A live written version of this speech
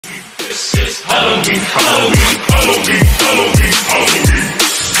Halloween, Halloween, Halloween, Halloween, Halloween.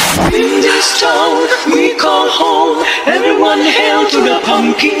 In this town we call home, everyone hail to the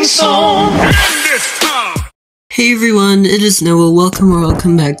pumpkin song. In this town. Hey everyone, it is Noah.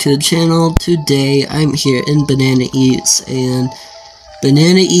 Welcome back to the channel. Today I'm here in Banana Eats, and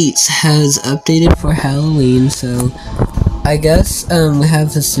Banana Eats has updated for Halloween, so I guess we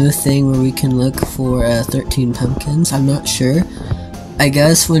have this new thing where we can look for 13 pumpkins. I'm not sure. I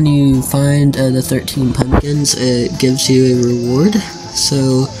guess when you find the 13 pumpkins, it gives you a reward.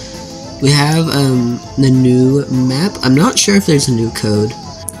 So we have the new map. I'm not sure if there's a new code.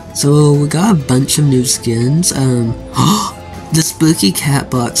 So we got a bunch of new skins. The spooky cat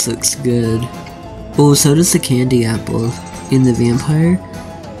box looks good. Oh, so does the candy apple in the vampire.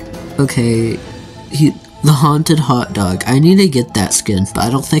 Okay, the haunted hot dog. I need to get that skin, but I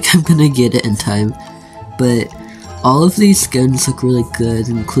don't think I'm gonna get it in time. But all of these skins look really good,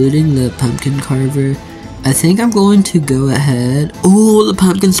 including the pumpkin carver. I think I'm going to go ahead. Oh, the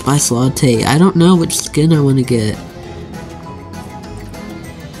pumpkin spice latte. I don't know which skin I want to get.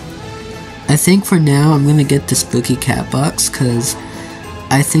 I think for now I'm gonna get the spooky cat box because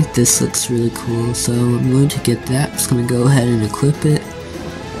I think this looks really cool. So I'm going to get that. I'm just gonna go ahead and equip it.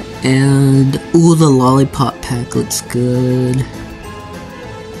 And ooh, the lollipop pack looks good.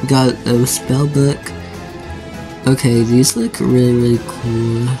 We got a spell book. Okay, these look really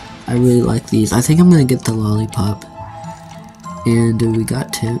cool. I really like these. I think I'm gonna get the lollipop. And we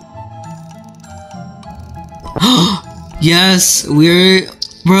got two. Yes,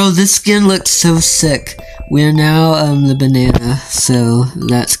 bro, this skin looks so sick. We're now the banana, so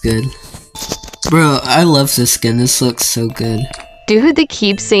that's good. Bro, I love this skin. This looks so good. Do the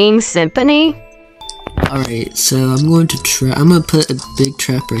keep saying symphony? Alright, so I'm going to I'm gonna put a big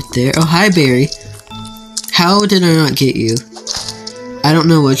trap right there. Oh, hi, Barry. How did I not get you? I don't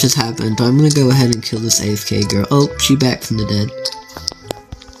know what just happened, but I'm gonna go ahead and kill this AFK girl. Oh, she back from the dead.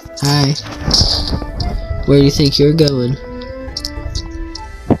 Hi. Where do you think you're going?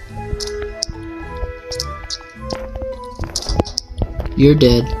 You're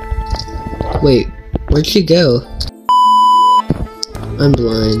dead. Wait, where'd she go? I'm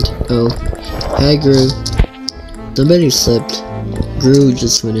blind. Oh. Hi, Gru. Somebody slipped. Gru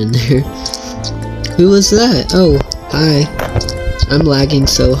just went in there. Who was that? Oh, hi. I'm lagging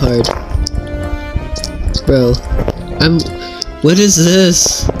so hard. Bro, what is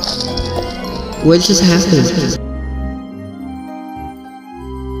this? What just happened?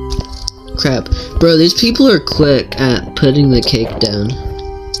 Crap. Bro, these people are quick at putting the cake down.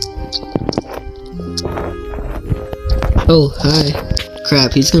 Oh, hi.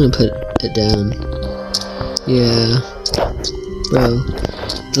 Crap, he's gonna put it down. Yeah. Bro,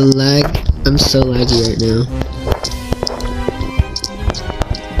 the lag. I'm so laggy right now.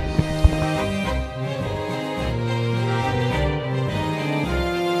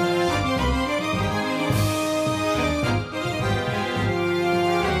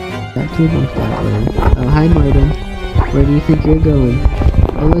 That too much that way. Oh, hi, Martin. Where do you think you're going?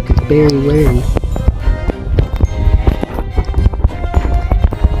 Oh, look, it's Barry Wary.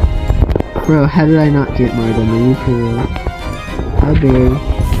 Bro, how did I not get Martin? Are you for real? Hi, Barry.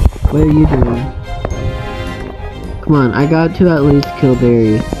 What are you doing? Come on, I got to at least kill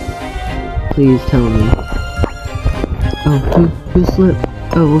Barry. Please tell me. Oh, who slipped?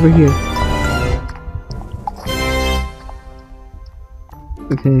 Oh, over here.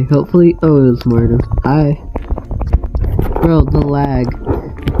 Okay, hopefully. Oh, it was Martin. Hi. Bro, the lag.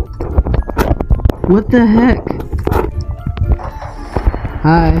 What the heck?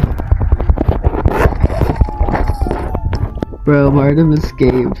 Hi. Bro, Martin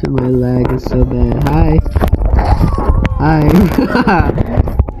escaped and my lag is so bad. Hi. Hi.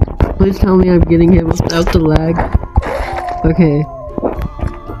 Please tell me I'm getting hit without the lag. Okay.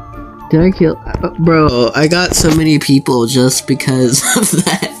 Did I kill? Bro, I got so many people just because of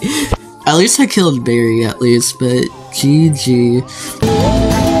that. At least I killed Barry, at least, but GG.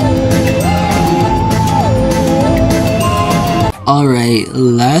 Alright,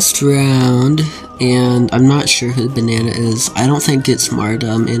 last round. And I'm not sure who the banana is. I don't think it's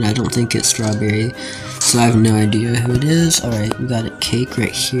Martin, and I don't think it's Strawberry. So I have no idea who it is. Alright, we got a cake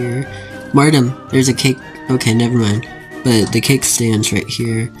right here. Martin, there's a cake. Okay, never mind. But the cake stands right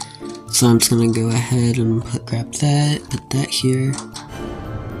here. So I'm just gonna go ahead and grab that, put that here.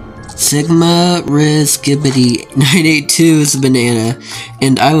 𝓱𝓪𝓻𝓵𝓷𝓵 982 is a banana.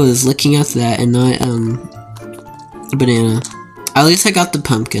 And I was looking at that and not, a banana. At least I got the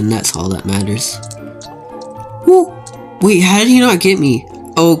pumpkin, that's all that matters. Woo! Wait, how did he not get me?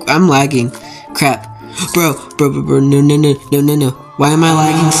 Oh, I'm lagging. Crap. Bro, no. Why am I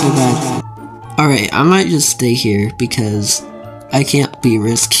lagging so bad? Alright, I might just stay here because I can't be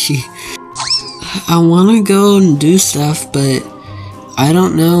risky. I wanna go and do stuff, but I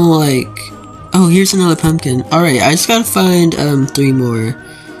don't know, like... Oh, here's another pumpkin. Alright, I just gotta find 3 more.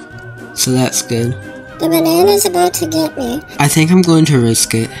 So that's good. The banana's about to get me. I think I'm going to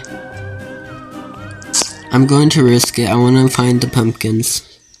risk it. I'm going to risk it. I wanna find the pumpkins.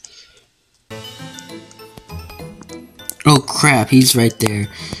 Oh crap, he's right there.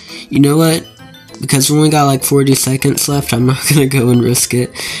 You know what? Because we only got like 40 seconds left, I'm not gonna go and risk it.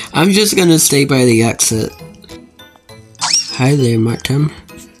 I'm just gonna stay by the exit. Hi there, Martin.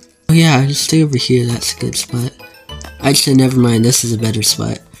 Oh yeah, I'll just stay over here, that's a good spot. Actually, never mind, this is a better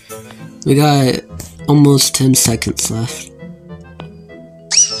spot. We got almost 10 seconds left.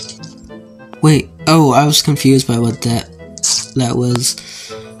 Wait, oh, I was confused by what that was.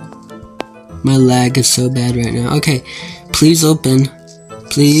 My lag is so bad right now. Okay, please open.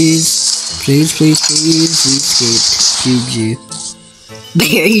 Please, please, please, please, escape. GG.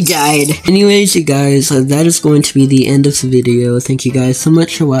 There, he died. Anyways, you guys, that is going to be the end of the video. Thank you guys so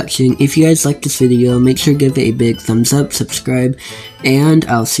much for watching. If you guys liked this video, make sure to give it a big thumbs up, subscribe, and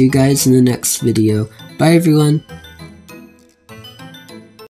I'll see you guys in the next video. Bye, everyone.